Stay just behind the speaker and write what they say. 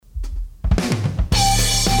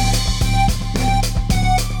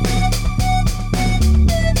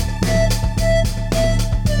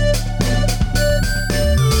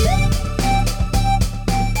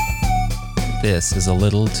This is a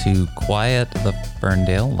little too quiet, the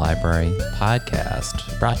Ferndale Library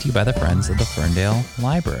podcast, brought to you by the Friends of the Ferndale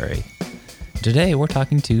Library. Today, we're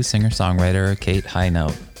talking to singer-songwriter Kate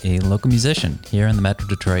Hinote, a local musician here in the Metro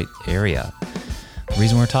Detroit area. The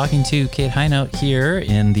reason we're talking to Kate Hinote here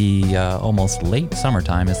in the almost late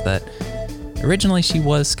summertime is that originally she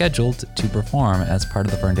was scheduled to perform as part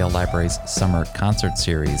of the Ferndale Library's summer concert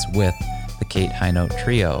series with the Kate Hinote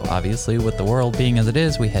Trio. Obviously, with the world being as it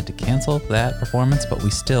is, we had to cancel that performance, but we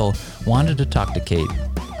still wanted to talk to Kate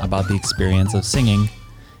about the experience of singing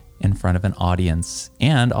in front of an audience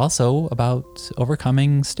and also about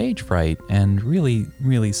overcoming stage fright and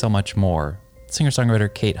really so much more.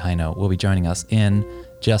 Singer-songwriter Kate Hinote will be joining us in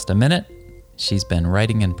just a minute. She's been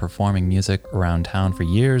writing and performing music around town for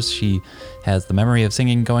years. She has the memory of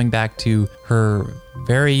singing going back to her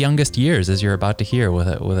very youngest years, as you're about to hear with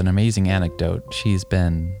an amazing anecdote. She's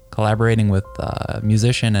been collaborating with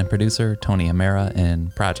musician and producer Tony Amera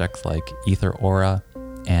in projects like Ether Aura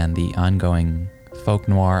and the ongoing folk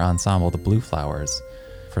noir ensemble, the Blueflowers,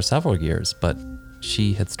 for several years, but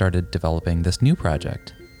she had started developing this new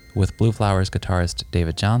project with Blueflowers guitarist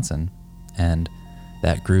David Johnson, and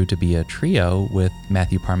that grew to be a trio with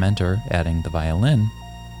Matthew Parmenter adding the violin.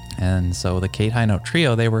 And so the Kate Hinote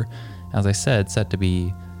Trio, they were, as I said, set to be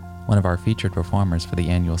one of our featured performers for the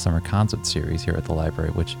annual summer concert series here at the library,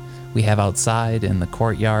 which we have outside in the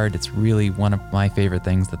courtyard. It's really one of my favorite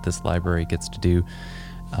things that this library gets to do.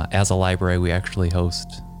 As a library, we actually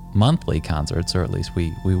host monthly concerts, or at least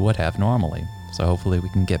we would have normally. So hopefully we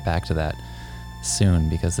can get back to that soon,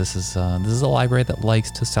 because this is a library that likes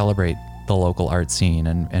to celebrate the local art scene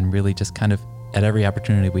and really just kind of at every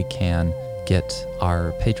opportunity we can get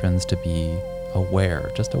our patrons to be aware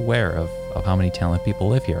of how many talented people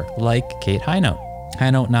live here, like Kate Hinote.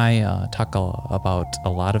 Hinote and I talk about a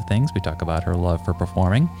lot of things. We talk about her love for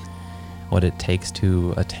performing, what it takes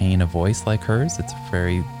to attain a voice like hers. It's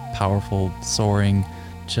very powerful, soaring,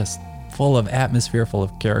 just full of atmosphere, full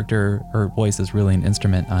of character. Her voice is really an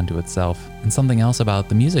instrument unto itself. And something else about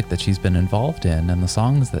the music that she's been involved in and the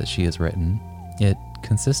songs that she has written, it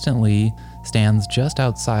consistently stands just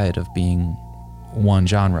outside of being one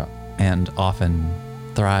genre and often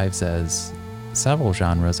thrives as several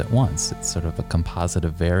genres at once. It's sort of a composite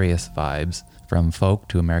of various vibes, from folk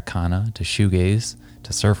to Americana to shoegaze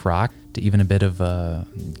to surf rock to even a bit of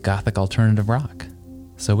gothic alternative rock.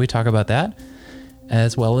 So we talk about that,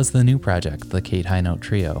 as well as the new project, the Kate Hinote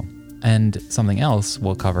Trio. And something else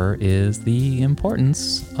we'll cover is the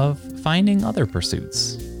importance of finding other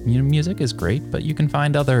pursuits. You know, music is great, but you can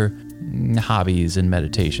find other hobbies and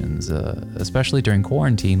meditations, especially during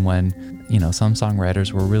quarantine when, some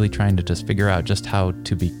songwriters were really trying to just figure out just how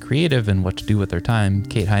to be creative and what to do with their time.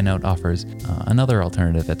 Kate Hinote offers another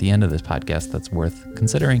alternative at the end of this podcast that's worth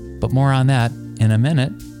considering. But more on that in a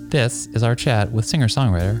minute. This is our chat with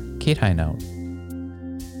singer-songwriter Kate Hinote.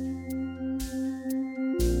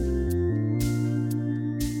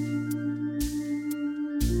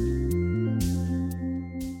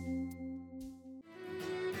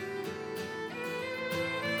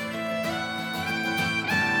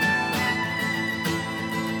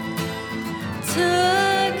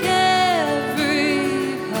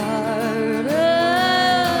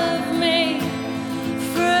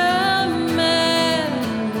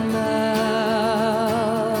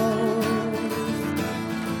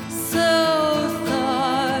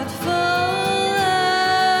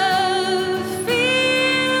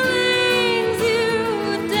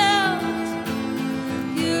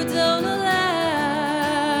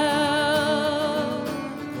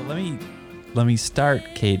 Let me start,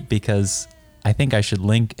 Kate, because I think I should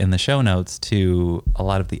link in the show notes to a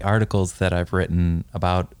lot of the articles that I've written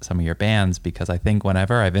about some of your bands, because I think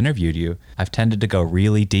whenever I've interviewed you, I've tended to go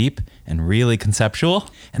really deep and really conceptual,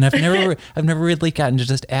 and I've never really gotten to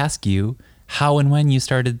just ask you how and when you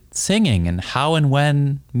started singing and how and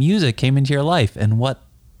when music came into your life and what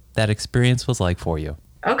that experience was like for you.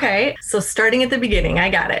 Okay, so starting at the beginning,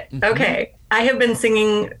 I got it. Mm-hmm. Okay, I have been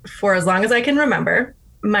singing for as long as I can remember.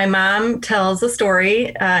 My mom tells a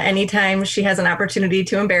story anytime she has an opportunity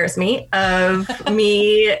to embarrass me of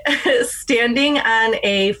me standing on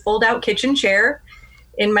a fold-out kitchen chair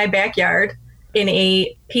in my backyard in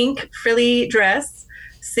a pink frilly dress,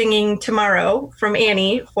 singing Tomorrow from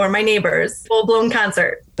Annie for my neighbors. Full-blown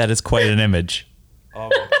concert. That is quite an image. Oh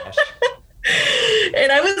my gosh.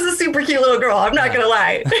 And I was a super cute little girl. I'm not going to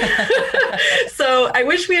lie. So I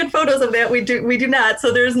wish we had photos of that. We do not.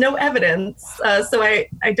 So there's no evidence. So I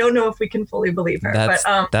don't know if we can fully believe her.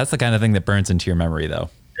 That's the kind of thing that burns into your memory, though.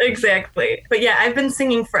 Exactly. But yeah, I've been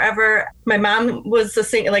singing forever. My mom was a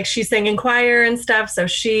singer, like she sang in choir and stuff. So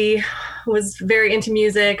she was very into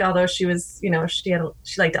music, although she was, she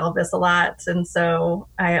liked Elvis a lot. And so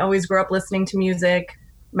I always grew up listening to music.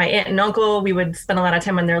 My aunt and uncle, we would spend a lot of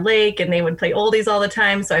time on their lake and they would play oldies all the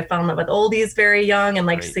time. So I fell in love with oldies very young and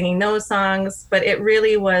liked singing those songs. But it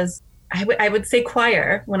really was, I would say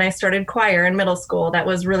choir. When I started choir in middle school, that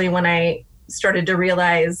was really when I started to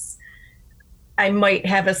realize I might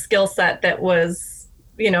have a skill set that was,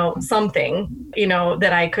 something,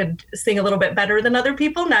 that I could sing a little bit better than other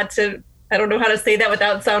people. I don't know how to say that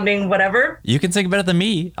without sounding whatever. You can sing better than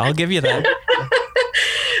me. I'll give you that.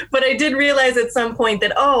 But I did realize at some point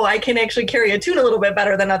that, I can actually carry a tune a little bit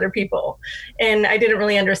better than other people. And I didn't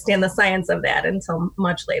really understand the science of that until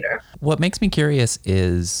much later. What makes me curious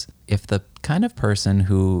is if the kind of person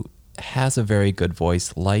who has a very good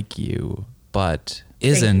voice like you, but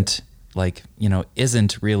isn't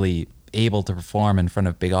really able to perform in front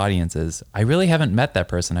of big audiences. I really haven't met that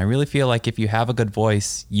person. I really feel like if you have a good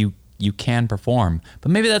voice, you can perform.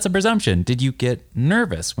 But maybe that's a presumption. Did you get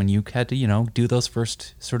nervous when you had to, do those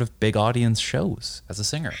first sort of big audience shows as a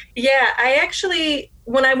singer? Yeah, I actually,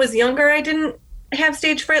 when I was younger, I didn't have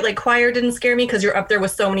stage fright. Like choir didn't scare me because you're up there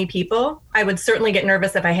with so many people. I would certainly get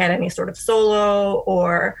nervous if I had any sort of solo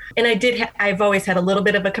and I've always had a little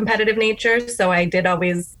bit of a competitive nature. So I did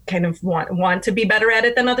always kind of want to be better at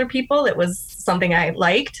it than other people. It was something I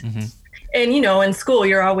liked. Mm-hmm. And, in school,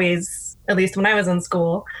 you're always, at least when I was in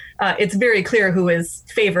school, it's very clear who is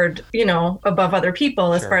favored, above other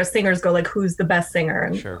people as far as singers go, like who's the best singer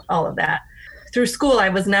and all of that. Through school, I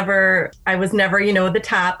was never, the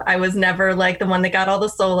top. I was never like the one that got all the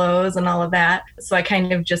solos and all of that. So I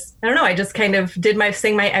kind of I just kind of did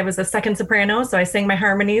I was a second soprano. So I sang my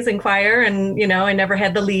harmonies in choir and, I never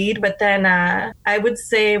had the lead. But then I would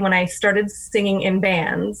say when I started singing in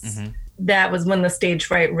bands, mm-hmm. that was when the stage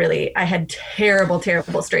fright I had terrible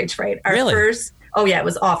stage fright. It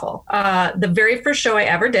was awful. The very first show I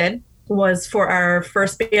ever did was for our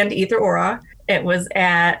first band, Ether Aura. It was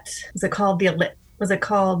at, was it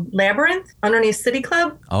called Labyrinth underneath City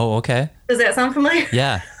Club? Oh, okay. Does that sound familiar?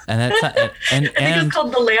 Yeah. And that's not, and I think it's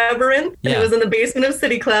called the Labyrinth. Yeah. And it was in the basement of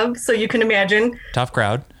City Club. So you can imagine. Tough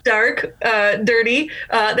crowd. Dark, dirty,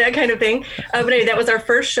 that kind of thing. But anyway, that was our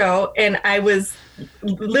first show. And I was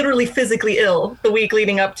literally physically ill the week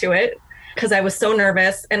leading up to it because I was so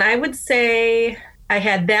nervous. And I would say I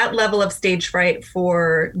had that level of stage fright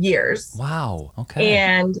for years. Wow. Okay.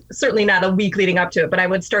 And certainly not a week leading up to it, but I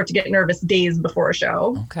would start to get nervous days before a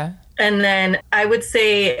show. Okay. And then I would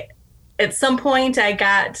say at some point I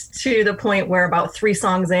got to the point where about 3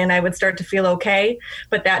 songs in, I would start to feel okay,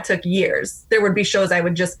 but that took years. There would be shows I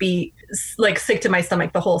would just be like sick to my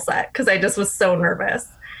stomach the whole set because I just was so nervous.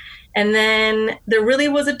 And then there really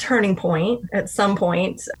was a turning point at some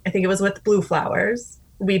point. I think it was with Blueflowers.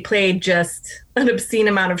 We played just an obscene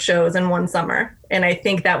amount of shows in one summer. And I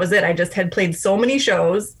think that was it. I just had played so many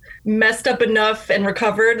shows, messed up enough and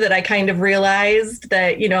recovered that I kind of realized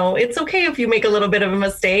that, it's okay if you make a little bit of a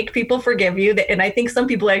mistake. People forgive you. And I think some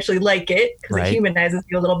people actually like it because it humanizes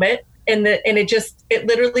you a little bit. And it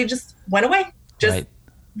literally just went away,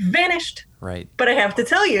 vanished. Right. But I have to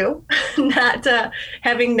tell you,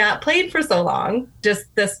 having not played for so long,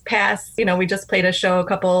 just this past, we just played a show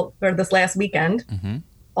this last weekend. Mm-hmm.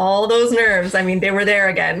 All those nerves, they were there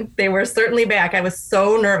again. They were certainly back. I was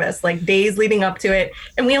so nervous, like days leading up to it.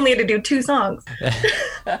 And we only had to do 2 songs.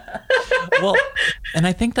 Well, and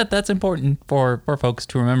I think that's important for folks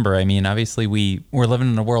to remember. Obviously we're living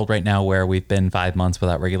in a world right now where we've been 5 months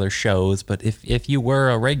without regular shows. But if you were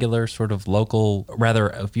a regular sort of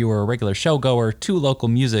if you were a regular showgoer to local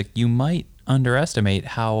music, you might underestimate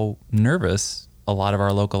how nervous a lot of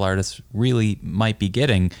our local artists really might be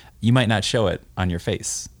getting. You might not show it on your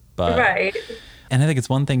face, but right. And I think it's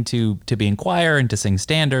one thing to be in choir and to sing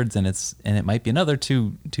standards, and it might be another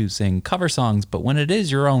to sing cover songs. But when it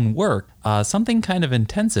is your own work, something kind of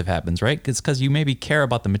intensive happens, right? It's because you maybe care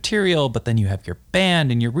about the material, but then you have your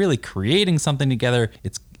band and you're really creating something together.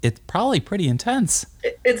 It's probably pretty intense.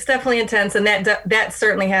 It's definitely intense, and that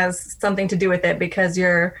certainly has something to do with it because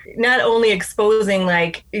you're not only exposing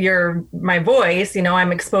my voice.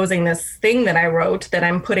 I'm exposing this thing that I wrote that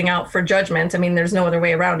I'm putting out for judgment. There's no other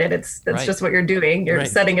way around it. That's just what you're doing. You're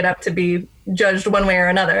setting it up to be judged one way or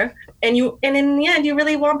another. And in the end, you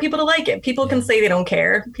really want people to like it. People can say they don't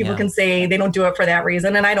care. People can say they don't do it for that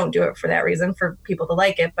reason, and I don't do it for that reason for people to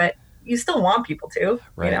like it. But you still want people to,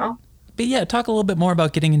 But yeah, talk a little bit more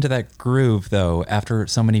about getting into that groove, though, after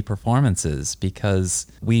so many performances, because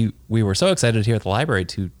we were so excited here at the library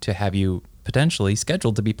to have you potentially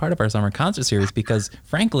scheduled to be part of our summer concert series because,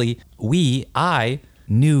 frankly, I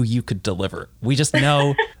knew you could deliver. We just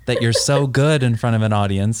know that you're so good in front of an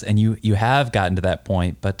audience, and you have gotten to that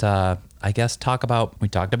point. But I guess we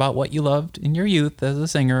talked about what you loved in your youth as a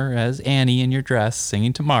singer, as Annie in your dress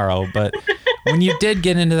singing Tomorrow. But when you did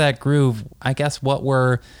get into that groove, I guess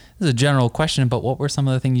this is a general question, but what were some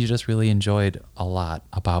of the things you just really enjoyed a lot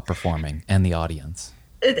about performing and the audience?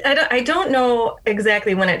 I don't know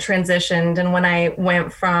exactly when it transitioned and when I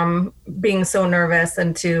went from being so nervous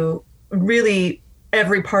into really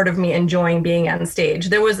every part of me enjoying being on stage.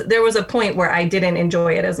 There was a point where I didn't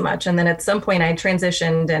enjoy it as much. And then at some point I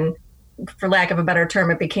transitioned, and for lack of a better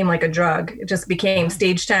term, it became like a drug. It just became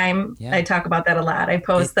stage time. Yeah. I talk about that a lot. I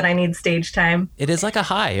post that I need stage time. It is like a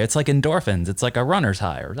high. It's like endorphins. It's like a runner's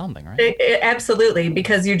high or something, right? Absolutely.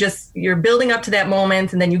 Because you're building up to that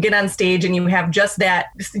moment, and then you get on stage and you have just that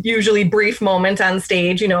usually brief moment on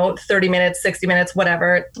stage, 30 minutes, 60 minutes,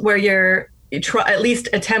 whatever, where you're at least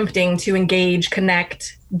attempting to engage,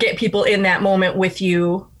 connect, get people in that moment with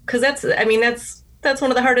you. Because that's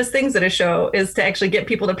one of the hardest things at a show, is to actually get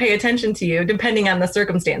people to pay attention to you, depending on the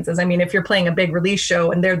circumstances. I mean, if you're playing a big release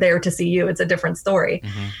show and they're there to see you, it's a different story.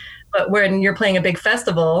 Mm-hmm. But when you're playing a big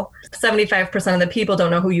festival, 75% of the people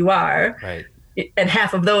don't know who you are. Right. And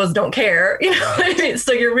half of those don't care.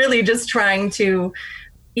 So you're really just trying to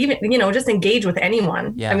even, just engage with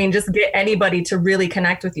anyone. Yeah. I mean, just get anybody to really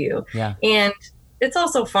connect with you. Yeah. And it's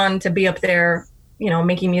also fun to be up there,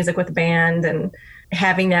 making music with a band and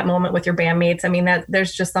having that moment with your bandmates. I mean, that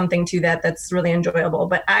there's just something to that that's really enjoyable.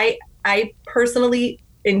 But I personally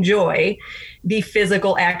enjoy the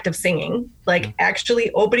physical act of singing, like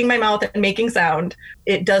actually opening my mouth and making sound.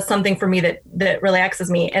 It does something for me that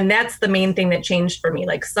relaxes me. And that's the main thing that changed for me.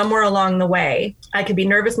 Like somewhere along the way, I could be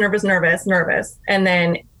nervous. And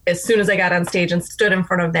then as soon as I got on stage and stood in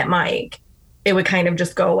front of that mic, it would kind of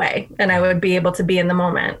just go away and I would be able to be in the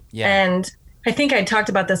moment. Yeah. And I think I talked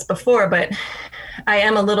about this before, but I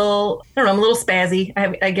am I'm a little spazzy.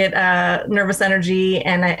 I get nervous energy,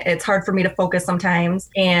 and it's hard for me to focus sometimes.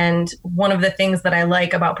 And one of the things that I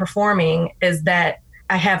like about performing is that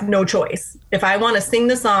I have no choice. If I want to sing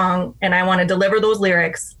the song and I want to deliver those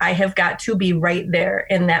lyrics, I have got to be right there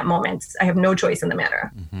in that moment. I have no choice in the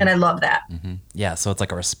matter. Mm-hmm. And I love that. Mm-hmm. Yeah. So it's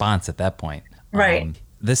like a response at that point. Right.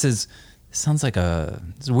 It's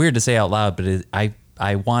weird to say out loud, but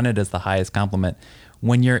I want it as the highest compliment.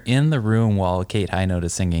 When you're in the room while Kate Hinote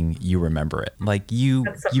is singing, you remember it. Like you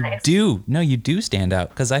do stand out,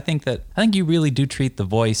 because I think you really do treat the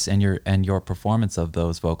voice and your performance of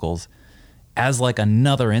those vocals as like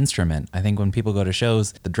another instrument. I think when people go to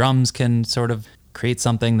shows, the drums can sort of create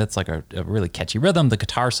something that's like a really catchy rhythm. The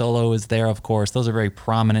guitar solo is there, of course. Those are very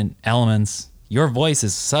prominent elements. Your voice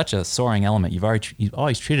is such a soaring element. You've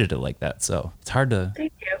always treated it like that. So it's hard to.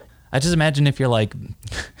 Thank you. I just imagine if you're like,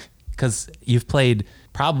 because you've played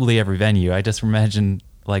probably every venue. I just imagine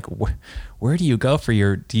like, where do you go for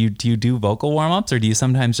do you do vocal warm-ups, or do you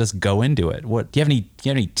sometimes just go into it? Do you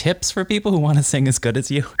have any tips for people who want to sing as good as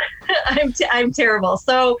you? I'm terrible.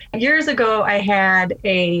 So years ago, I had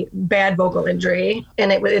a bad vocal injury,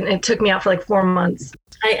 and it took me out for like 4 months.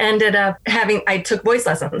 I ended up I took voice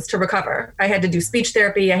lessons to recover. I had to do speech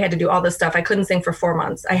therapy. I had to do all this stuff. I couldn't sing for 4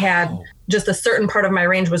 months. I had just a certain part of my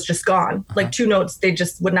range was just gone. Uh-huh. Like 2 notes, they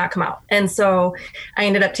just would not come out. And so I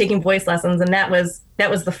ended up taking voice lessons. And that was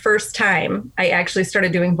the first time I actually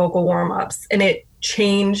started doing vocal warm-ups, and it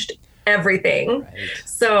changed everything. Right.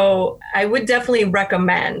 So I would definitely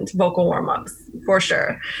recommend vocal warm-ups for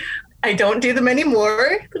sure. I don't do them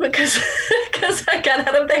anymore because I got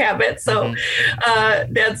out of the habit. So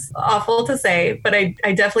that's awful to say, but I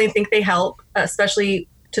definitely think they help, especially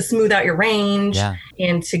to smooth out your range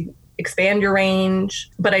and to expand your range.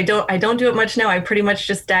 But I don't do it much now. I pretty much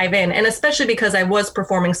just dive in. And especially because I was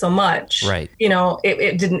performing so much, right.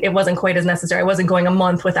 It wasn't quite as necessary. I wasn't going a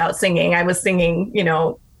month without singing. I was singing,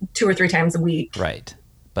 2 or 3 times a week. Right.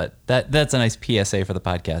 But that's a nice PSA for the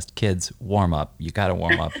podcast. Kids, warm up. You got to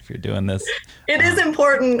warm up if you're doing this. It is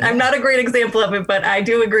important. I'm not a great example of it, but I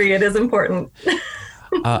do agree it is important.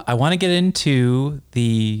 I want to get into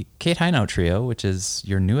the Kate Hinote Trio, which is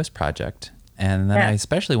your newest project. And then I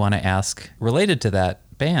especially want to ask, related to that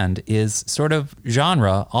band, is sort of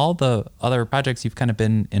genre. All the other projects you've kind of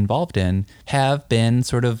been involved in have been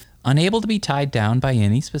sort of unable to be tied down by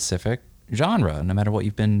any specific genre, no matter what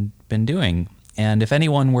you've been doing. And if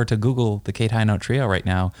anyone were to Google the Kate Hinote Trio right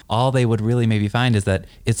now, all they would really maybe find is that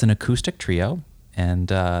it's an acoustic trio, and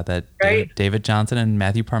that Right. David Johnson and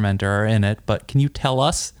Matthew Parmenter are in it. But can you tell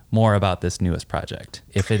us more about this newest project,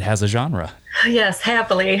 if it has a genre? Yes,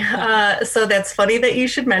 happily. So that's funny that you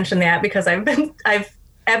should mention that, because I've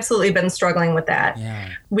absolutely been struggling with that. Yeah.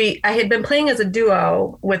 I had been playing as a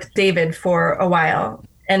duo with David for a while,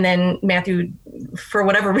 and then Matthew, for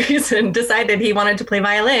whatever reason, decided he wanted to play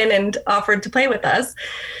violin and offered to play with us.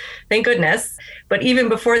 Thank goodness. But even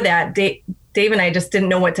before that, Dave and I just didn't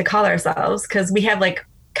know what to call ourselves, because we have like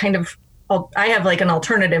kind of, I have like an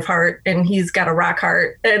alternative heart and he's got a rock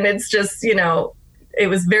heart. And it's just, it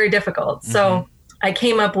was very difficult. Mm-hmm. So I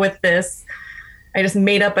came up with this, I just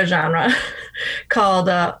made up a genre called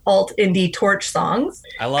alt indie torch songs.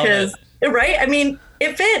 I love it. Right? I mean,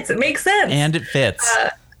 it fits. It makes sense. And it fits.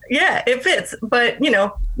 Yeah, it fits. But,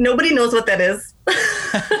 nobody knows what that is.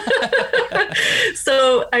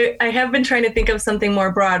 So I have been trying to think of something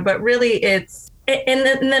more broad, but really it's, and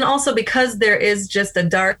then also because there is just a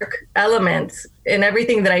dark element in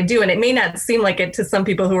everything that I do, and it may not seem like it to some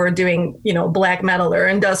people who are doing, black metal or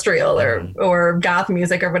industrial or goth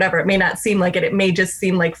music or whatever. It may not seem like it. It may just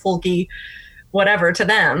seem like folky, whatever to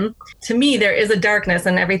them. To me, there is a darkness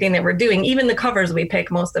in everything that we're doing, even the covers we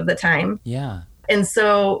pick most of the time. Yeah. And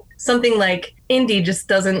so something like indie just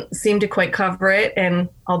doesn't seem to quite cover it, and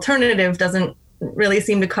alternative doesn't really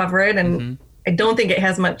seem to cover it. And I don't think it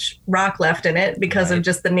has much rock left in it because of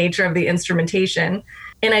just the nature of the instrumentation.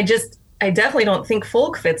 And I definitely don't think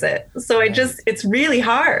folk fits it. So it's really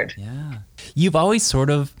hard. Yeah. You've always sort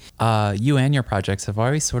of, you and your projects have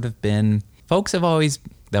always sort of been,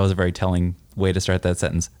 that was a very telling way to start that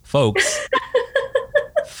sentence. Folks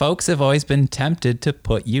have always been tempted to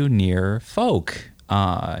put you near folk.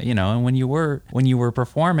 And when you were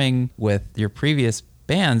performing with your previous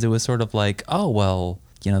bands, it was sort of like, oh, well,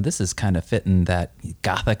 this is kind of fitting that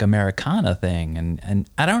Gothic Americana thing. And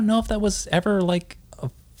I don't know if that was ever like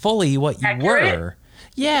fully what you accurate? were.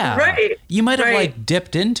 Yeah. Right. You might have like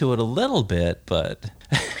dipped into it a little bit, but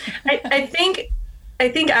I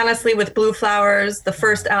think honestly with Blueflowers, the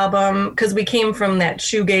first album, because we came from that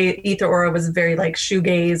shoegaze, Ether Aura was very like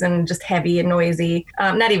shoegaze and just heavy and noisy.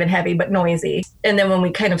 Not even heavy, but noisy. And then when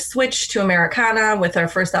we kind of switched to Americana with our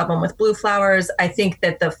first album with Blueflowers, I think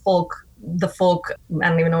that the folk, I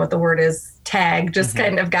don't even know what the word is, tag just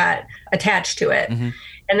kind of got attached to it.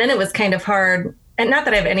 And then it was kind of hard. And not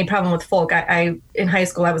that I have any problem with folk. I in high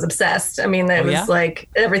school, I was obsessed. I mean, it was like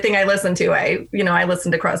everything I listened to. I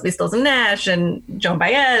listened to Crosby, Stills and Nash and Joan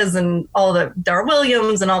Baez and all the Dar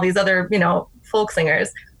Williams and all these other, folk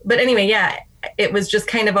singers. But anyway, yeah, it was just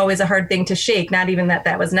kind of always a hard thing to shake. Not even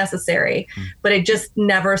that was necessary, but it just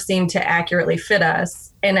never seemed to accurately fit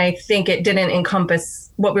us. And I think it didn't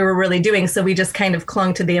encompass what we were really doing. So we just kind of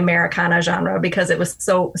clung to the Americana genre because it was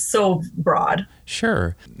so broad.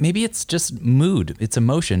 Sure. Maybe it's just mood. It's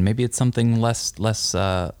emotion. Maybe it's something less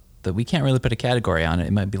that we can't really put a category on it.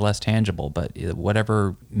 It might be less tangible, but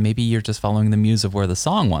whatever, maybe you're just following the muse of where the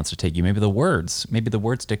song wants to take you. Maybe the words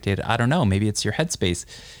dictate it. I don't know. Maybe it's your headspace.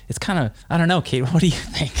 It's kind of, I don't know, Kate, what do you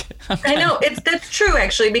think? I know that's true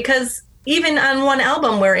actually, because even on one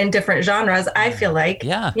album, we're in different genres. I feel like,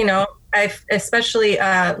 I've especially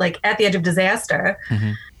like At the Edge of Disaster,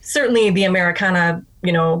 certainly the Americana,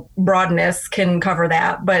 broadness can cover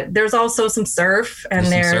that, but there's also some surf and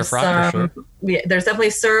there's there's definitely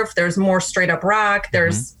surf. There's more straight up rock.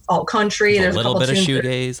 There's alt country. There's a little bit of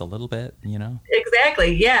shoegaze, a little bit,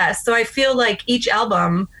 Exactly. Yeah. So I feel like each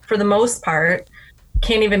album, for the most part,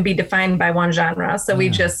 can't even be defined by one genre. So we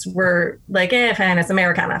just were like, fine, it's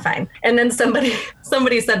Americana, fine. And then somebody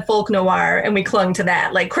said folk noir and we clung to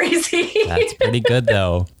that like crazy. That's pretty good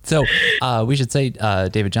though. So we should say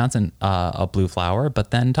David Johnson, a Blue Flower, but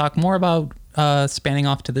then talk more about spanning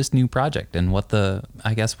off to this new project and what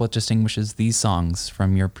distinguishes these songs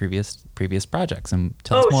from your previous projects, and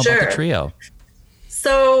tell us more about the trio.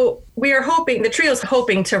 So the trio's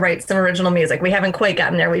hoping to write some original music. We haven't quite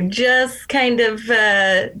gotten there. We just kind of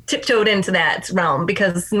tiptoed into that realm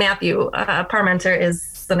because Matthew Parmenter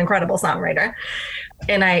is an incredible songwriter.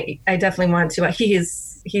 And I definitely want to.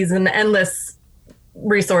 He's an endless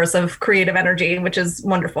resource of creative energy, which is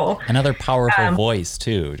wonderful. Another powerful voice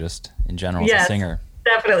too, just in general as a singer.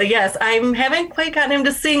 Definitely, yes. I haven't quite gotten him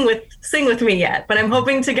to sing with me yet, but I'm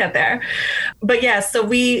hoping to get there. But yeah, so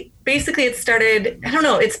it started, I don't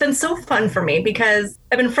know, it's been so fun for me because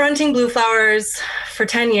I've been fronting Blueflowers for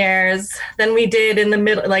 10 years. Then we did in the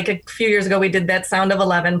middle, like a few years ago, we did that Sound of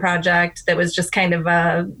 11 project that was just kind of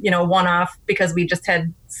a, one-off because we just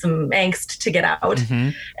had some angst to get out.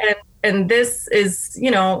 And this is,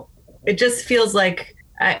 it just feels like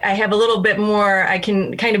I have a little bit more, I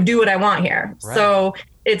can kind of do what I want here. Right. So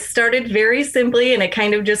it started very simply and it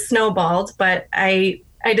kind of just snowballed, but I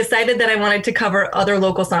decided that I wanted to cover other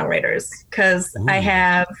local songwriters because I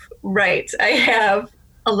have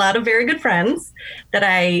a lot of very good friends that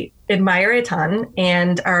I admire a ton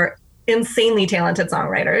and are insanely talented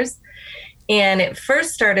songwriters. And it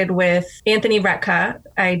first started with Anthony Retka.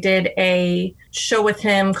 I did a show with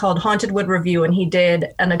him called Haunted Wood Review, and he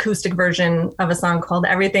did an acoustic version of a song called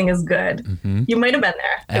Everything is Good. Mm-hmm. You might have been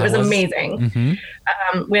there. It was amazing.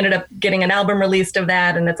 Mm-hmm. We ended up getting an album released of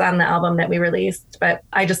that, and it's on the album that we released. But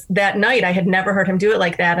that night, I had never heard him do it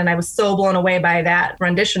like that, and I was so blown away by that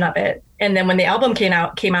rendition of it. And then when the album came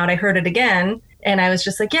out, I heard it again, and I was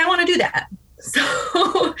just like, yeah, I want to do that.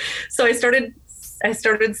 So I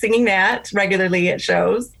started singing that regularly at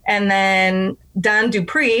shows. And then Don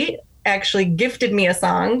Dupree actually gifted me a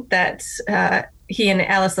song that he and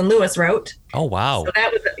Allison Lewis wrote. Oh, wow. So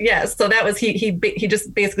that was, he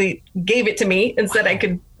just basically gave it to me and said I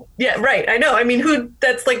could, yeah, right. I know. I mean,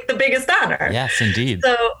 that's like the biggest honor. Yes, indeed.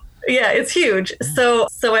 So yeah, it's huge. So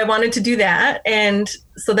I wanted to do that. And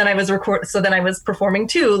so then I was performing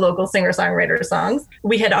 2 local singer-songwriter songs.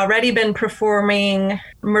 We had already been performing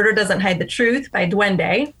Murder Doesn't Hide the Truth by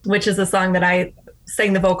Duende, which is a song that I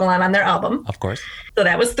sang the vocal on their album. Of course. So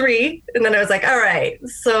that was 3. And then I was like, all right,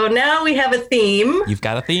 so now we have a theme. You've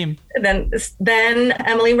got a theme. And then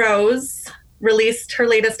Emily Rose released her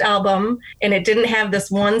latest album, and it didn't have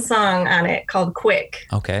this one song on it called Quick.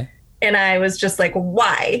 Okay. And I was just like,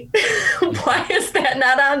 why? Why is that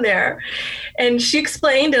not on there? And she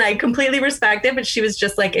explained, and I completely respect it, but she was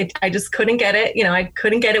just like, I just couldn't get it. I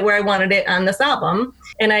couldn't get it where I wanted it on this album.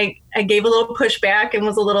 And I gave a little pushback and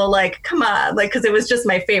was a little like, come on, like, because it was just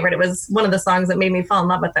my favorite. It was one of the songs that made me fall in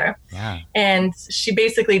love with her. Yeah. And she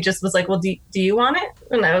basically just was like, well, do you want it?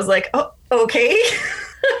 And I was like, oh, okay.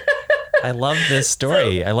 I love this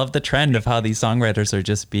story. I love the trend of how these songwriters are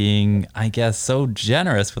just being, I guess, so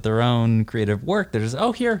generous with their own creative work. They're just,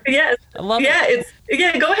 oh, here. Yes. I love it.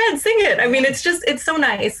 Go ahead, sing it. I mean, it's so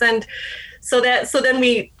nice. And so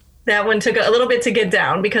then that one took a little bit to get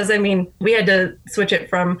down because, I mean, we had to switch it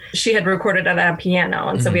from, she had recorded it on piano.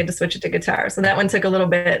 And so we had to switch it to guitar. So that one took a little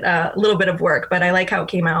bit of work, but I like how it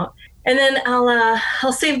came out. And then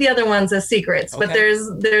I'll save the other ones as secrets, okay. But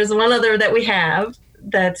there's one other that we have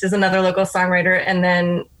that is another local songwriter, and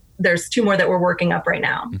then there's 2 more that we're working up right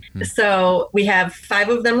now. Mm-hmm. So we have 5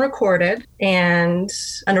 of them recorded, and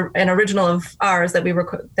an original of ours that we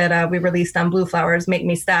released on Blueflowers, Make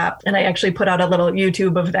Me Stop. And I actually put out a little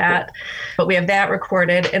YouTube of that, but we have that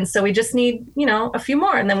recorded. And so we just need, a few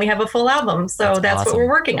more, and then we have a full album. So that's awesome. What we're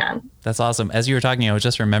working on. That's awesome. As you were talking, I was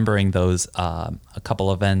just remembering those, a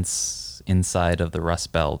couple events inside of the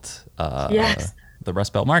Rust Belt. Yes. The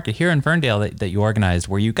Rust Belt Market here in Ferndale that you organized,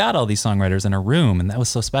 where you got all these songwriters in a room, and that was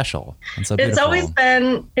so special and so beautiful.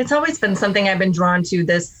 It's always been something I've been drawn to.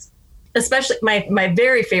 This, especially my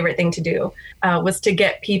very favorite thing to do was to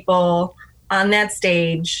get people on that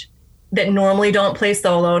stage that normally don't play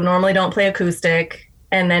solo, normally don't play acoustic,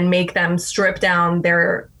 and then make them strip down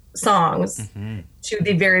their songs to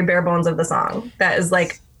the very bare bones of the song. That is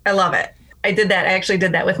like, I love it. I actually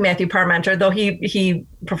did that with Matthew Parmenter, though he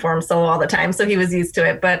performs solo all the time, so he was used to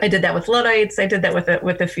it. But I did that with Luddites. I did that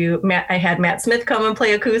with a few. I had Matt Smith come and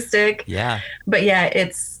play acoustic. Yeah. But yeah,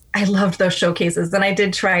 I loved those showcases, and I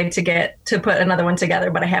did try to put another one together,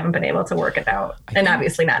 but I haven't been able to work it out,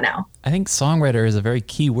 obviously not now. I think songwriter is a very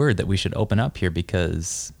key word that we should open up here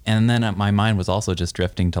because, and then my mind was also just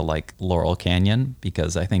drifting to like Laurel Canyon,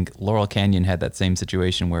 because I think Laurel Canyon had that same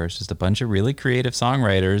situation where it's just a bunch of really creative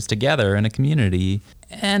songwriters together in a community.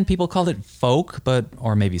 And people called it folk,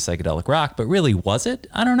 or maybe psychedelic rock, but really was it?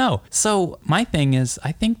 I don't know. So my thing is,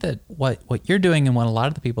 I think that what you're doing and what a lot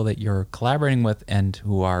of the people that you're collaborating with and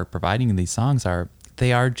who are providing these songs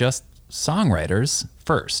they are just songwriters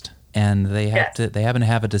first. And they happen to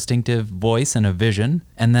have a distinctive voice and a vision.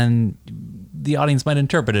 And then the audience might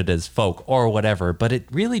interpret it as folk or whatever, but it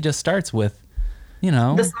really just starts with,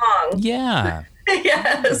 the song. Yeah.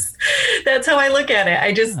 Yes, that's how I look at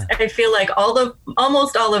it. I feel like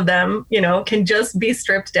almost all of them, can just be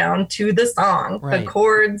stripped down to the song, right. The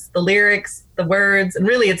chords, the lyrics, the words, and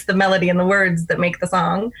really it's the melody and the words that make the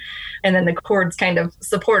song. And then the chords kind of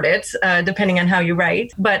support it, depending on how you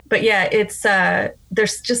write. But yeah, it's,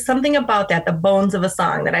 there's just something about that, the bones of a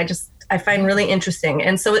song that I find really interesting.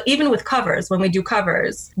 And so even with covers, when we do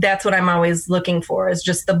covers, that's what I'm always looking for, is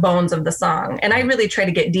just the bones of the song. And I really try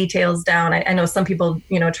to get details down. I know some people,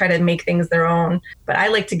 try to make things their own, but I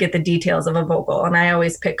like to get the details of a vocal. And I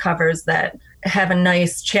always pick covers that have a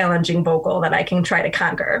nice challenging vocal that I can try to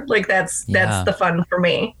conquer. Like that's the fun for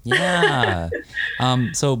me. Yeah.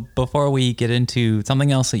 So before we get into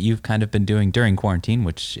something else that you've kind of been doing during quarantine,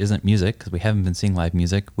 which isn't music, because we haven't been seeing live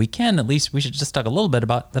music, we should just talk a little bit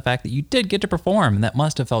about the fact that you did get to perform, and that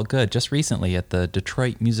must have felt good just recently at the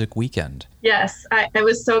Detroit Music Weekend. Yes, I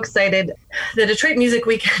was so excited. The Detroit Music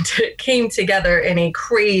Weekend came together in a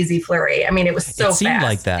crazy flurry. I mean, it was so fast. It seemed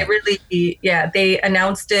like that. It really, they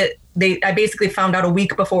announced it. I basically found out a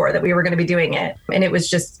week before that we were going to be doing it. And it was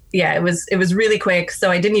just, it was really quick. So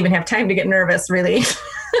I didn't even have time to get nervous, really.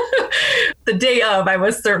 The day of, I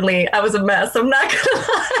was a mess. I'm not going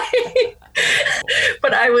to lie.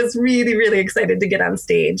 But I was really, really excited to get on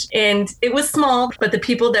stage. And it was small, but the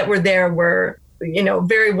people that were there were,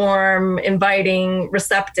 very warm, inviting,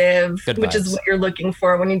 receptive, which is what you're looking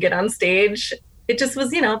for when you get on stage. It just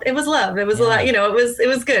was, it was love. It was a lot, it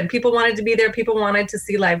was good. People wanted to be there. People wanted to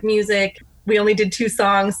see live music. We only did 2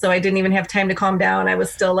 songs, so I didn't even have time to calm down. I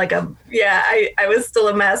was still I was still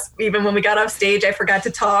a mess. Even when we got off stage, I forgot to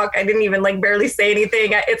talk. I didn't even barely say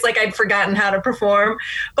anything. It's like I'd forgotten how to perform,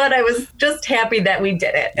 but I was just happy that we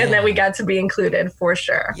did it and that we got to be included for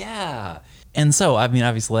sure. Yeah. And so, I mean,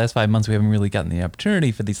 obviously, the last 5 months, we haven't really gotten the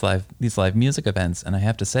opportunity for these live music events. And I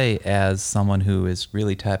have to say, as someone who is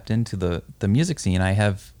really tapped into the music scene, I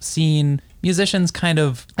have seen musicians kind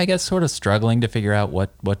of, I guess, sort of struggling to figure out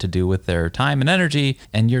what to do with their time and energy.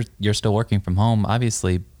 And you're still working from home,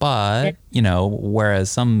 obviously, but whereas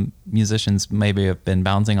some musicians maybe have been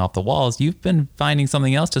bouncing off the walls, you've been finding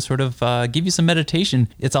something else to sort of give you some meditation.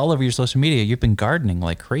 It's all over your social media. You've been gardening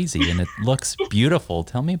like crazy, and it looks beautiful.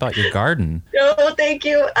 Tell me about your garden. Oh, thank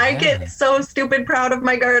you. I get so stupid proud of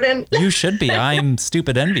my garden. You should be. I'm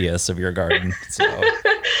stupid envious of your garden. So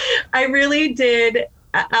I really did.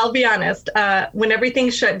 I'll be honest. When everything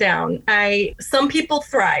shut down, some people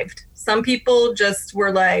thrived. Some people just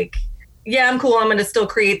were like, yeah, I'm cool. I'm going to still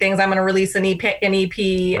create things. I'm going to release an EP. Right.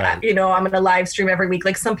 I'm going to live stream every week.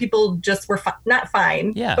 Like some people just were not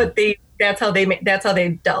fine, but that's how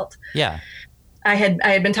they dealt. Yeah. I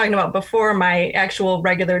had been talking about before, my actual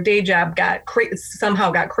regular day job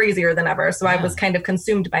somehow got crazier than ever. So I was kind of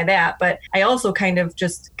consumed by that, but I also kind of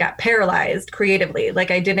just got paralyzed creatively.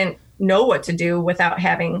 Like I didn't know what to do without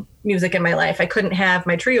having music in my life. I couldn't have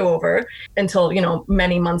my trio over until,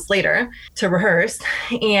 many months later to rehearse.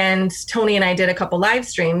 And Tony and I did a couple live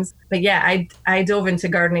streams, but I dove into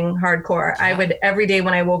gardening hardcore. Yeah. I would every day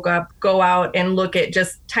when I woke up, go out and look at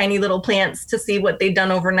just tiny little plants to see what they'd done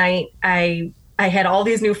overnight. I had all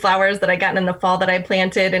these new flowers that I gotten in the fall that I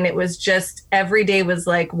planted. And it was just every day was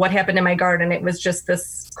like, what happened in my garden? It was just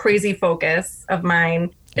this crazy focus of mine.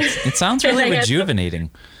 It sounds really rejuvenating.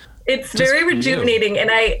 It's very rejuvenating, and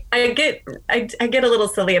I get a little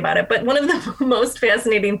silly about it. But one of the most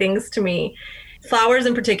fascinating things to me, flowers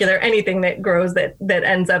in particular, anything that grows that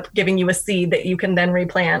ends up giving you a seed that you can then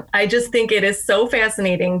replant. I just think it is so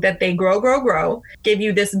fascinating that they grow, give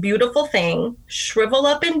you this beautiful thing, shrivel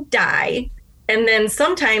up and die. And then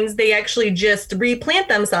sometimes they actually just replant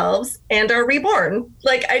themselves and are reborn.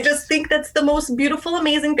 Like, I just think that's the most beautiful,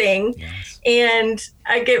 amazing thing. Yes. And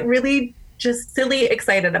I get really just silly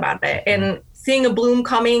excited about it, and seeing a bloom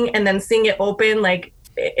coming and then seeing it open, like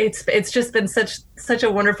it's just been such a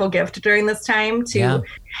wonderful gift during this time to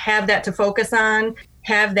have that to focus on,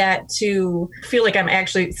 have that to feel like I'm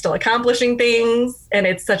actually still accomplishing things, and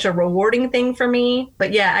it's such a rewarding thing for me.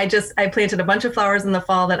 But I planted a bunch of flowers in the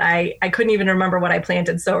fall that I couldn't even remember what I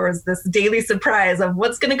planted, so it was this daily surprise of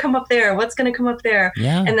what's going to come up there,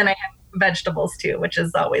 and then I have vegetables too, which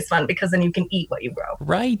is always fun because then you can eat what you grow.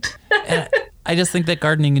 Right. And I just think that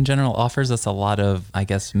gardening in general offers us a lot of, I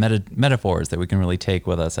guess, metaphors that we can really take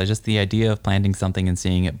with us. The idea of planting something and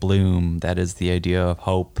seeing it bloom, that is the idea of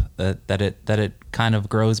hope, that it kind of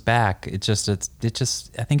grows back.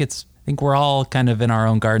 I think we're all kind of in our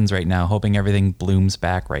own gardens right now, hoping everything blooms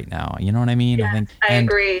back right now. You know what I mean? Yeah, I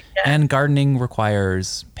agree. Yeah. And gardening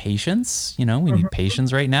requires patience. We need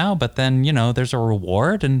patience right now, but then, there's a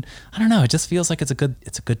reward, and I don't know, it just feels like it's a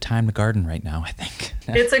good time to garden right now, I think.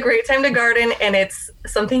 It's a great time to garden, and it's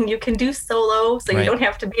something you can do solo, so you don't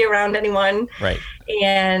have to be around anyone. Right.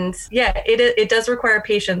 And it does require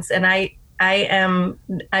patience, and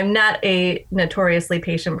I'm not a notoriously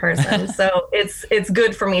patient person, so it's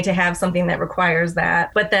good for me to have something that requires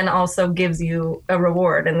that, but then also gives you a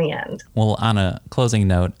reward in the end. Well, on a closing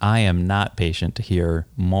note, I am not patient to hear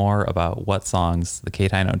more about what songs the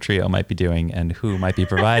Kate Hinote Trio might be doing and who might be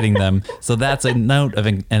providing them. So that's a note of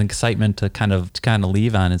an excitement to kind of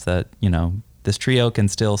leave on, is that, this trio can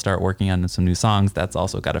still start working on some new songs, that's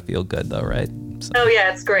also got to feel good though, right? So. Oh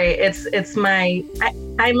yeah, it's great.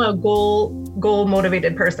 I'm a goal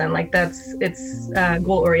motivated person. Like it's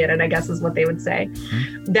goal oriented, I guess is what they would say.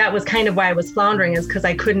 Mm-hmm. That was kind of why I was floundering, is because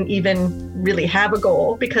I couldn't even really have a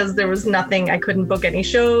goal because there was nothing. I couldn't book any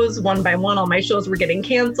shows. One by one, all my shows were getting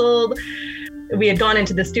canceled. We had gone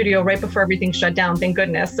into the studio right before everything shut down, thank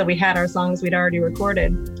goodness. So we had our songs we'd already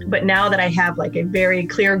recorded. But now that I have like a very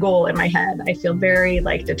clear goal in my head, I feel very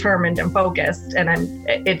like determined and focused, and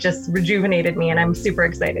it just rejuvenated me, and I'm super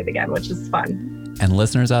excited again, which is fun. And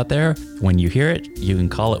listeners out there, when you hear it, you can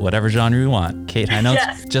call it whatever genre you want. Kate Hinote's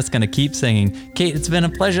yes. just going to keep singing. Kate, it's been a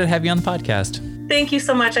pleasure to have you on the podcast. Thank you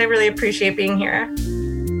so much. I really appreciate being here.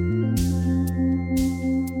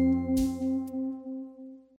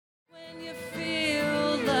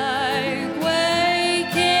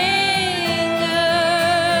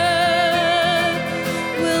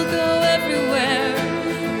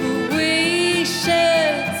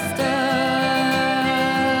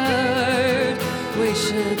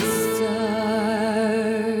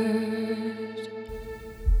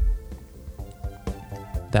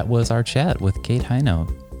 That was our chat with Kate Hinote,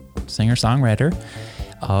 singer-songwriter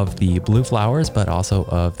of the Blueflowers, but also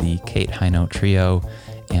of the Kate Hinote Trio.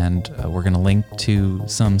 And we're going to link to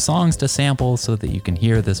some songs to sample so that you can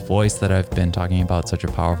hear this voice that I've been talking about, such a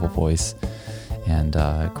powerful voice and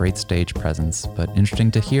great stage presence. But interesting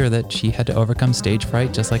to hear that she had to overcome stage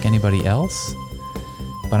fright just like anybody else.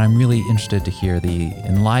 But I'm really interested to hear the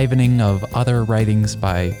enlivening of other writings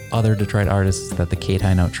by other Detroit artists that the Kate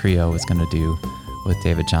Hinote Trio is going to do with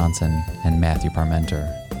David Johnson and Matthew Parmenter.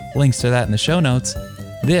 Links to that in the show notes.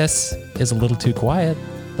 This is A Little Too Quiet,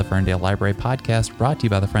 the Ferndale Library podcast brought to you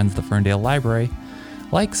by the Friends of the Ferndale Library.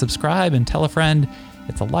 Like, subscribe, and tell a friend.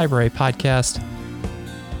 It's a library podcast.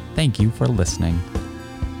 Thank you for listening.